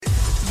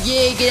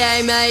Yeah,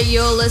 g'day mate,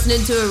 you're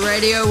listening to a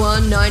Radio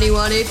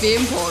 191 FM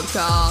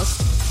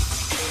podcast.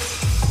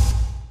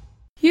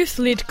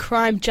 Youth-led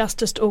crime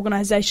justice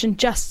organisation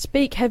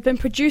JustSpeak have been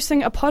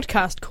producing a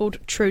podcast called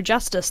True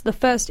Justice, the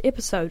first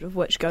episode of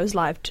which goes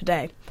live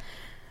today.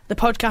 The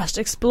podcast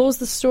explores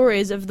the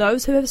stories of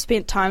those who have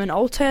spent time in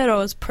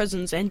Aotearoa's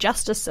prisons and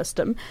justice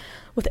system,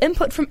 with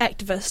input from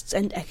activists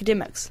and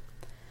academics.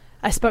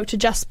 I spoke to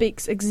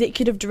JustSpeak's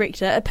Executive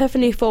Director,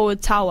 Epiphany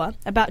Forward-Tawa,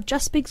 about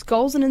JustSpeak's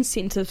goals and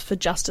incentives for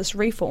justice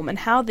reform and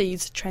how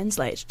these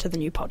translate to the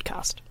new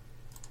podcast.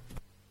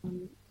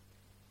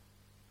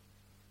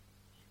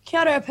 Kia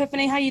ora,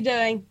 Epiphany, how are you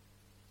doing?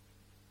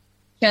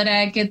 Kia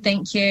ora, good,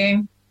 thank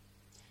you.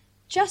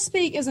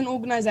 JustSpeak is an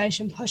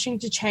organisation pushing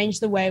to change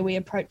the way we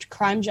approach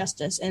crime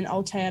justice in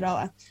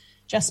Aotearoa.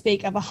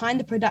 JustSpeak are behind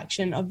the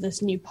production of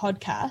this new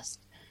podcast,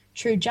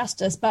 True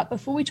Justice. But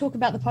before we talk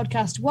about the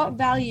podcast, what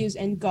values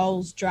and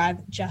goals drive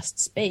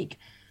JustSpeak?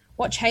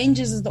 What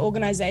changes is the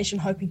organisation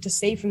hoping to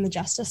see from the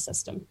justice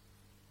system?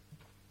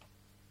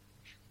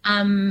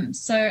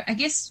 So I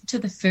guess to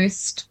the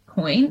first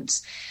point,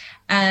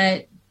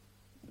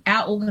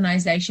 our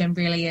organisation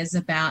really is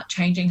about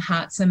changing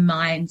hearts and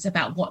minds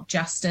about what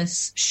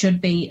justice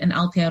should be in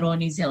Aotearoa,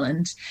 New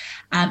Zealand.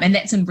 And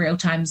that's in real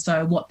time,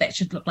 so what that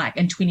should look like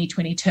in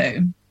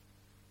 2022.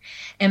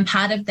 And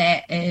part of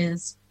that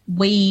is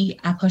we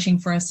are pushing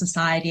for a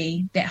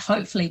society that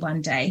hopefully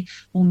one day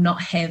will not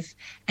have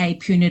a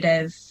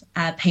punitive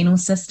penal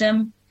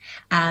system,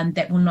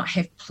 that will not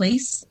have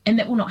police, and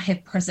that will not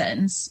have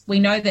prisons. We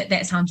know that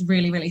that sounds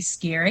really, really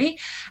scary,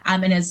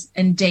 and is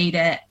indeed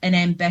an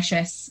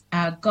ambitious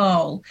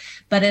goal,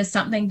 but is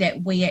something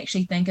that we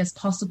actually think is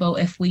possible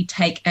if we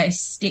take a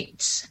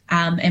stepped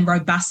and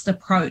robust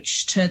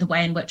approach to the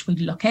way in which we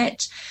look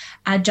at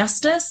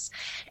justice.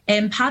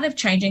 And part of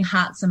changing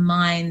hearts and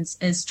minds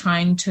is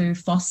trying to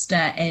foster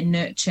and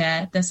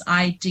nurture this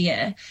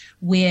idea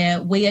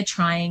where we are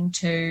trying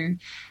to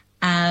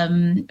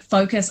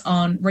focus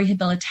on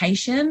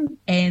rehabilitation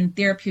and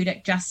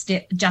therapeutic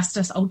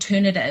justice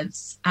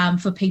alternatives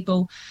for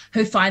people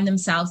who find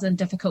themselves in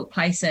difficult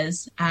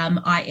places,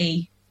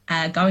 i.e.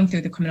 Going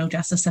through the criminal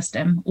justice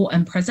system or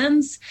in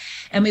prisons.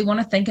 And we want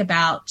to think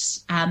about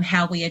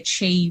how we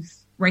achieve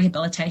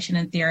rehabilitation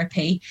and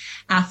therapy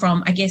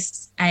from, I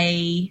guess,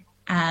 a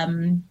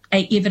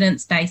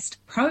evidence-based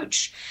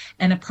approach,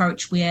 an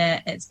approach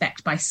where it's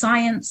backed by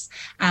science,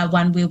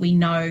 one where we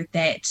know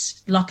that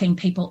locking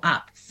people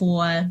up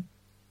for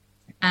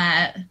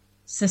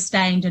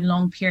sustained and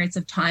long periods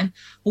of time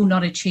will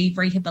not achieve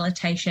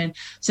rehabilitation.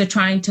 So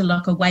trying to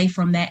look away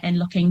from that and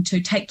looking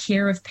to take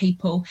care of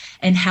people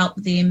and help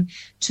them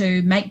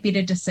to make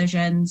better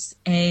decisions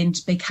and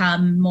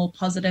become more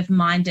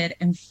positive-minded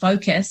and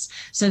focused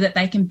so that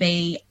they can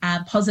be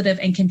positive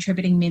and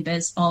contributing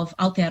members of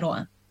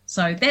Aotearoa.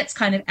 So that's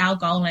kind of our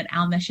goal and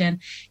our mission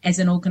as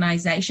an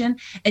organisation.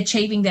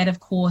 Achieving that, of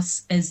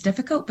course, is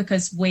difficult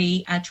because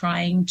we are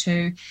trying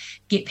to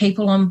get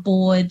people on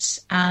board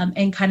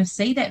and kind of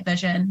see that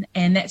vision.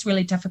 And that's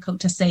really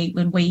difficult to see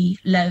when we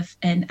live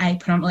in a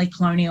predominantly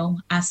colonial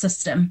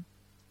system.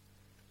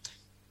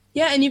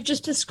 Yeah, and you've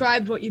just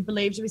described what you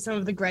believe to be some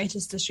of the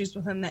greatest issues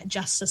within that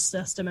justice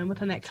system and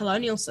within that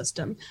colonial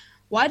system.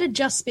 Why did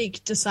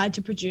JustSpeak decide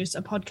to produce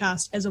a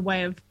podcast as a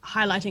way of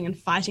highlighting and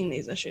fighting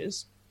these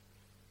issues?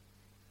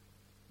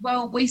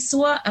 Well, we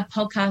saw a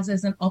podcast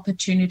as an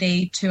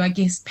opportunity to, I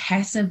guess,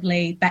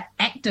 passively but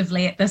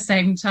actively at the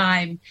same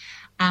time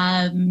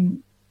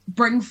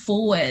bring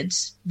forward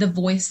the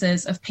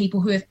voices of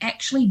people who have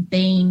actually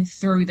been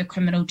through the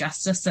criminal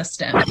justice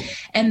system.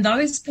 And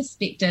those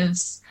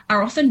perspectives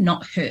are often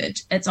not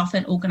heard. It's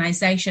often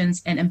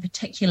organisations, and in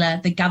particular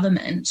the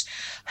government,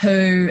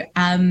 who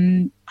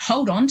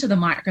hold on to the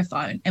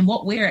microphone. And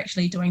what we're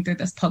actually doing through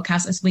this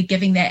podcast is we're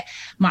giving that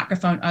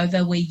microphone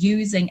over. We're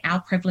using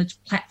our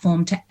privileged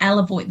platform to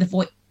elevate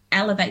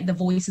the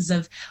voices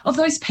of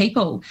those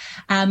people.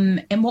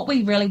 And what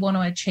we really want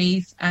to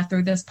achieve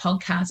through this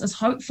podcast is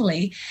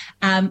hopefully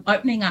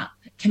opening up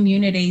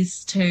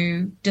communities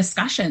to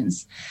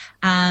discussions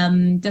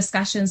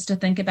to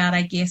think about,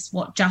 I guess,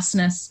 what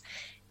justice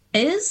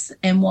is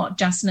and what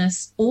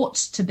justice ought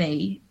to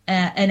be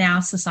in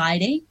our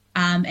society,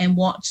 and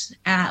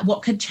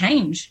what could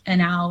change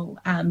in our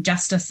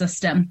justice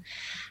system,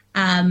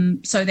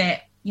 so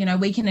that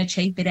we can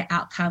achieve better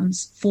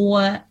outcomes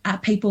for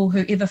people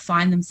who ever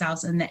find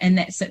themselves in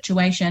that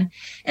situation.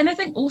 And I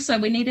think also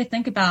we need to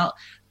think about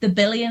the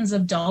billions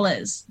of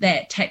dollars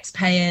that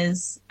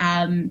taxpayers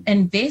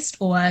invest,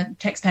 or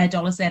taxpayer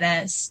dollars that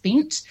are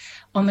spent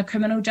on the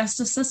criminal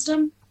justice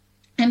system.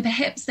 And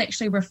perhaps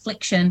actually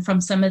reflection from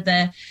some of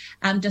the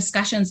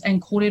discussions and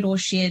corridor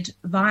shared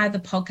via the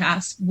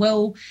podcast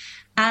will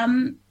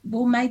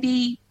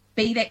maybe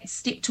be that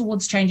step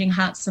towards changing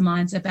hearts and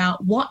minds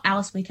about what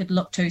else we could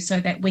look to so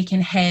that we can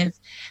have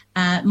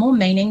more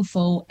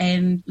meaningful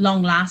and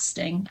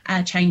long-lasting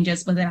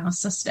changes within our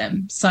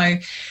system. So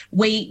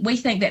we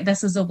think that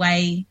this is a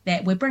way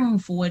that we're bringing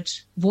forward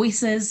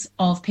voices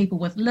of people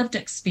with lived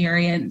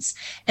experience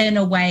in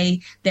a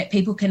way that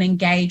people can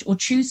engage or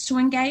choose to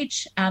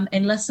engage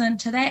and listen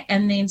to that,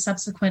 and then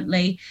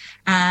subsequently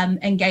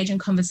engage in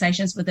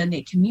conversations within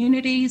their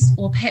communities,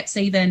 or perhaps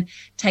even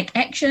take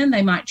action.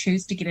 They might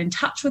choose to get in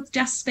touch with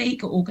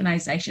JustSpeak or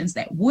organisations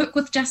that work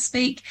with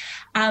JustSpeak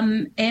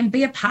and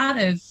be a part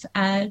of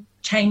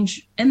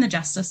change in the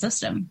justice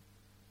system.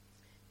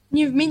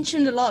 You've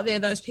mentioned a lot there,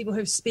 those people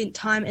who've spent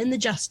time in the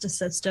justice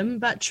system,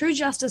 but True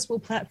Justice will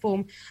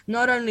platform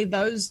not only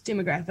those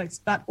demographics,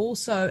 but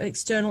also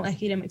external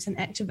academics and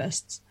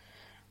activists.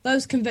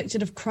 Those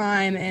convicted of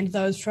crime and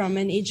those from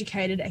an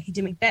educated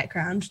academic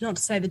background, not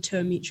to say the two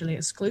are mutually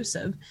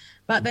exclusive,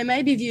 but they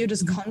may be viewed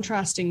as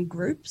contrasting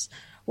groups.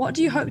 What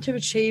do you hope to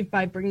achieve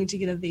by bringing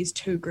together these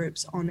two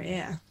groups on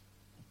air?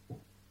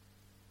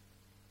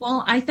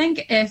 Well, I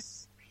think if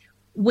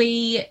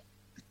we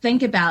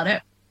think about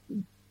it,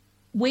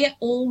 we're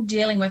all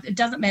dealing with, it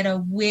doesn't matter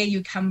where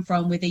you come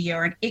from, whether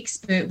you're an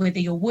expert, whether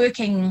you're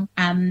working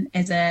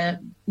as a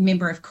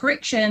member of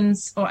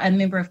corrections or a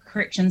member of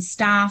corrections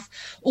staff,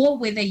 or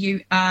whether you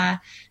are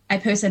a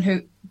person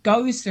who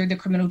goes through the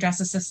criminal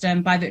justice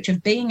system by virtue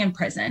of being in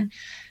prison.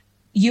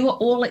 You are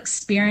all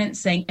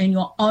experiencing in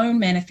your own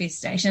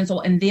manifestations,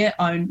 or in their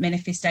own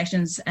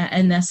manifestations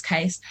in this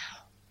case,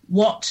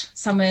 what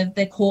some of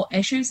the core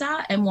issues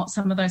are and what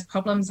some of those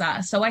problems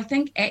are. So I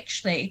think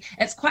actually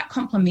it's quite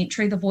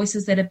complementary, the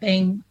voices that are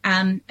being,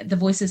 the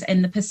voices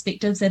and the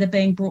perspectives that are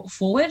being brought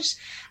forward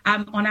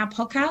on our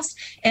podcast.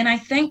 And I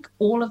think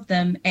all of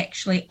them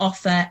actually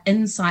offer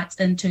insights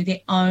into their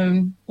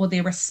own or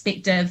their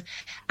respective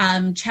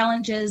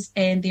challenges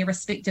and their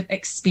respective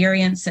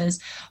experiences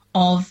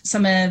of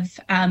some of,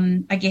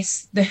 I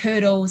guess, the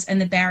hurdles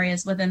and the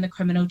barriers within the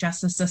criminal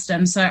justice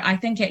system. So I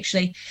think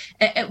actually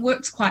it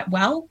works quite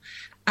well,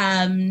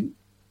 and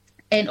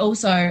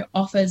also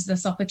offers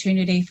this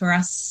opportunity for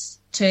us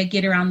to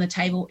get around the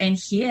table and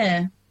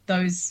hear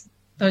those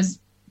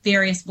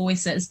various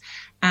voices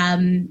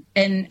in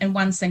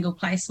one single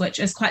place, which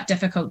is quite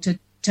difficult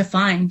to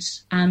find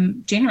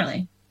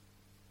generally.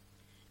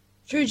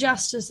 True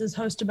Justice is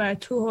hosted by a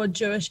Tūhoa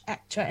Jewish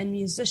actor and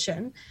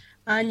musician,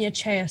 Anya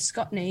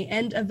Chea-Scotney,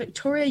 and a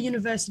Victoria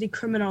University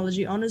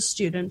criminology honours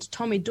student,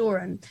 Tommy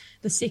Doran,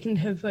 the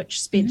second of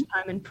which spent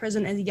time in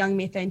prison as a young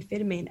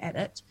methamphetamine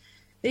addict.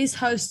 These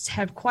hosts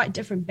have quite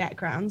different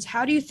backgrounds.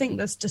 How do you think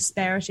this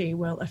disparity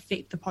will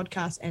affect the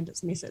podcast and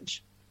its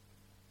message?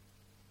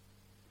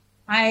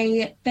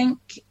 I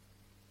think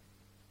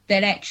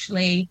that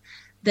actually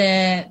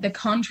the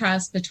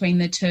contrast between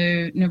the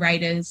two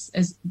narrators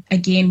is,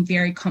 again,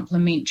 very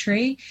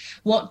complementary.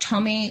 What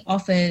Tommy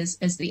offers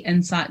is the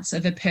insights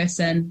of a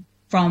person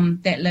from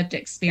that lived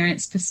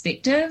experience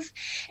perspective.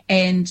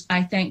 And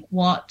I think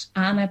what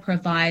Anna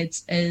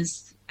provides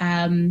is,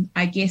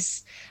 I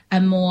guess, a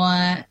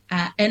more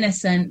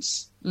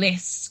innocent,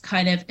 less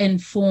kind of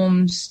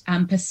informed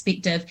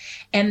perspective.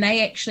 And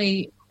they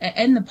actually,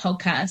 in the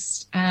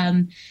podcast,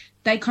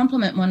 they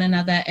complement one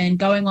another in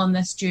going on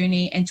this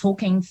journey and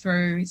talking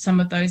through some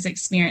of those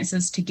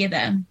experiences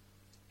together.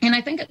 And I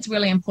think it's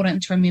really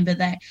important to remember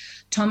that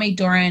Tommy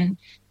Doran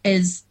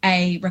is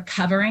a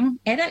recovering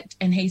addict,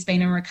 and he's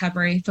been in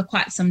recovery for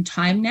quite some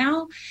time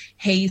now.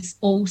 He's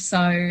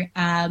also,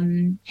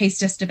 he's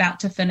just about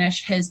to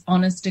finish his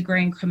honours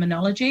degree in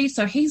criminology.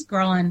 So he's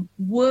grown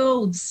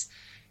worlds,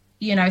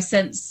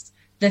 since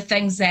the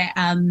things that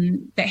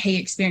he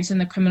experienced in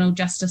the criminal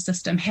justice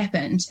system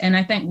happened. And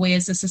I think we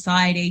as a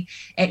society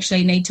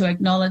actually need to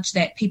acknowledge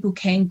that people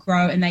can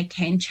grow and they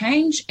can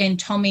change. And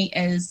Tommy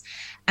is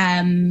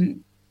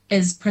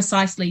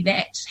precisely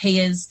that. He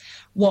is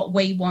what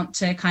we want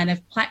to kind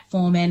of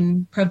platform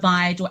and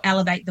provide or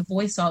elevate the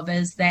voice of,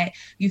 is that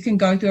you can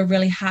go through a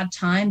really hard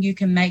time, you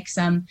can make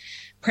some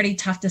pretty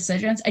tough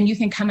decisions, and you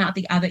can come out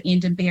the other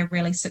end and be a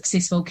really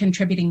successful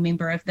contributing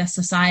member of this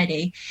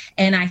society.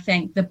 And I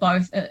think the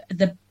both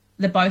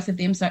of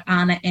them, so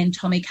Anna and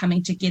Tommy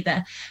coming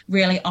together,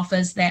 really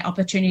offers that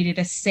opportunity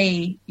to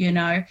see,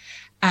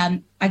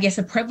 I guess,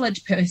 a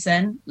privileged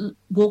person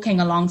walking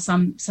along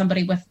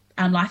somebody with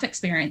life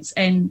experience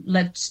and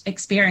lived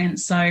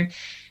experience. So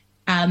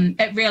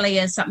it really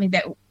is something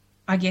that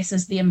I guess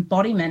is the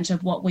embodiment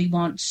of what we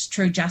want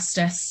True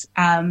Justice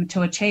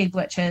to achieve,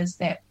 which is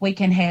that we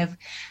can have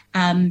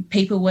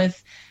people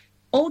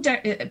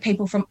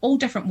from all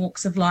different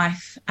walks of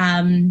life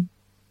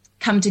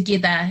come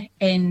together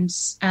and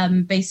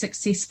be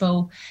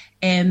successful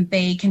and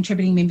be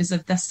contributing members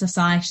of this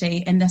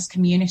society and this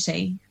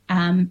community,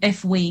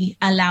 if we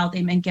allow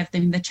them and give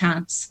them the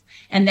chance.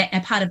 And that a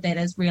part of that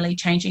is really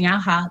changing our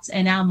hearts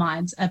and our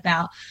minds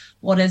about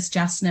what is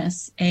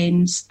justness,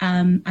 and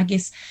I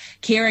guess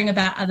caring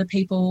about other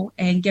people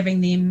and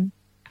giving them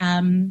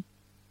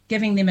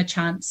a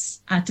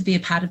chance to be a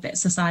part of that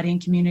society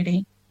and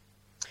community.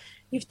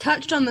 You've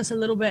touched on this a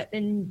little bit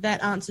in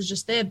that answer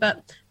just there,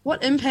 but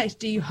what impact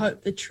do you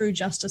hope the True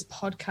Justice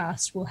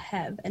podcast will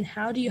have, and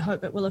how do you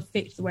hope it will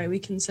affect the way we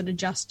consider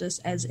justice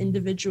as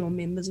individual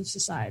members of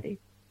society?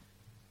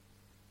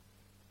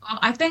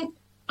 I think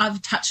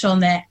I've touched on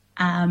that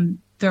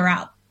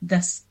throughout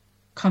this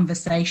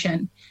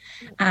conversation.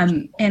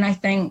 And I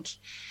think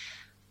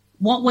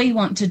what we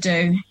want to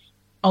do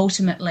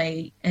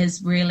ultimately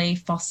is really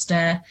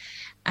foster,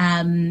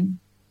 I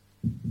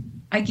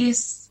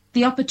guess,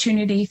 the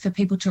opportunity for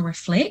people to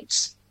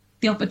reflect,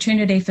 the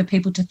opportunity for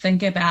people to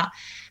think about,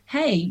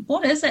 hey,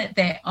 what is it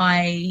that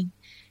I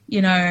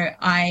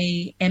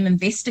am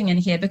investing in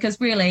here? Because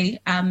really,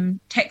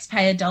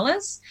 taxpayer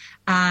dollars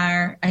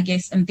are, I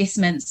guess,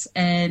 investments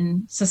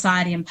in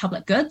society and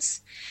public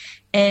goods.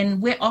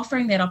 And we're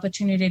offering that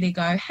opportunity to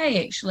go,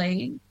 hey,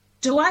 actually,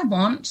 do I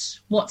want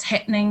what's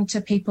happening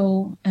to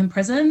people in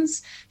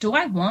prisons? Do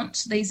I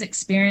want these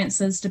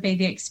experiences to be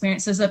the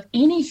experiences of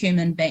any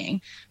human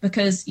being?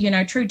 Because,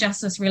 True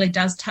Justice really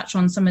does touch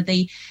on some of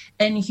the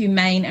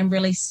inhumane and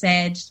really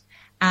sad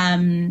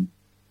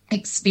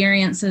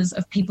experiences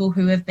of people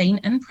who have been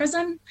in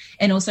prison,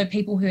 and also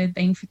people who have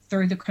been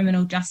through the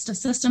criminal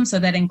justice system. So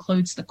that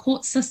includes the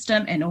court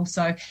system and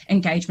also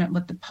engagement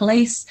with the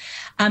police.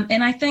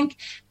 And I think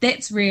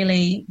that's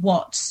really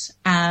what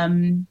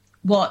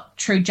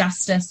True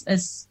Justice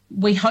is,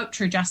 we hope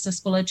True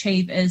Justice will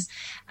achieve, is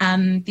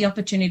the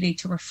opportunity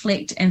to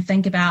reflect and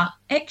think about,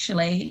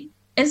 actually,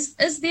 is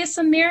there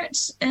some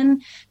merit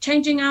in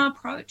changing our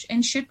approach?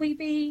 And should we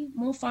be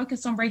more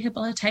focused on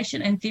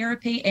rehabilitation and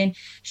therapy? And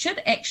should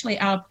actually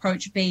our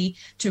approach be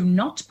to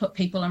not put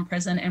people in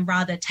prison and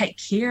rather take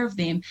care of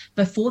them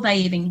before they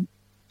even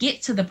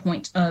get to the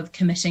point of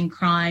committing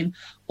crime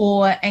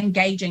or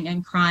engaging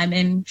in crime?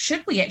 And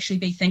should we actually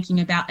be thinking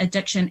about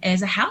addiction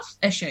as a health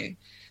issue?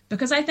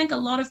 Because I think a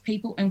lot of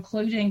people,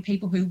 including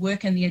people who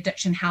work in the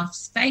addiction health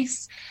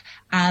space,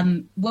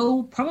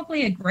 will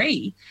probably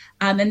agree.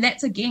 And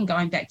that's, again,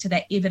 going back to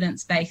that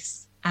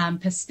evidence-based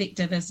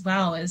perspective as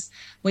well, is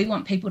we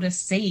want people to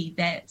see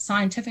that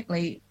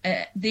scientifically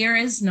there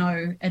is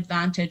no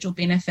advantage or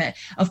benefit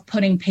of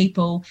putting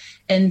people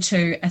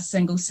into a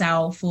single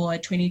cell for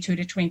 22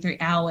 to 23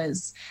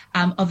 hours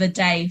of a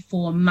day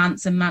for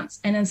months and months,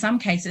 and in some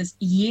cases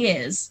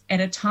years at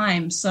a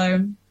time.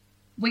 So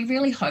we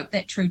really hope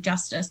that True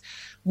Justice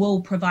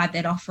will provide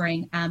that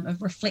offering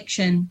of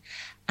reflection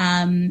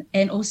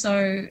and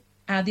also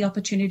the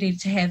opportunity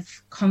to have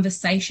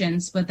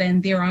conversations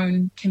within their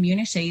own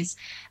communities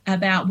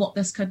about what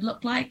this could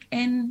look like.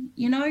 And,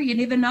 you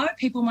never know,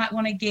 people might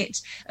want to get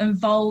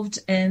involved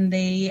in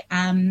this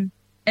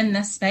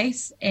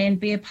space and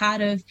be a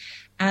part of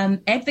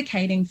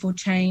advocating for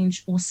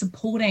change or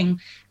supporting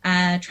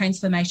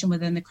transformation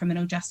within the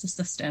criminal justice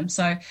system.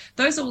 So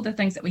those are all the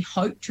things that we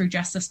hope True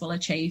Justice will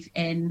achieve,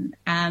 and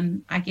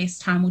I guess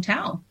time will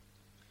tell.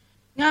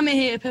 Ngā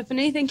mihi,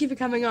 Epiphany. Thank you for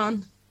coming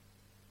on.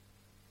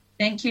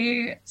 Thank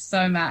you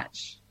so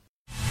much.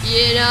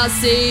 Yeah, now,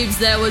 Siebes,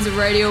 that was a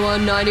Radio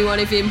 191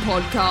 FM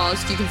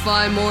podcast. You can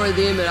find more of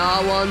them at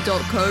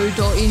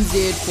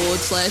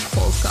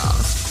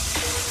r1.co.nz/podcast.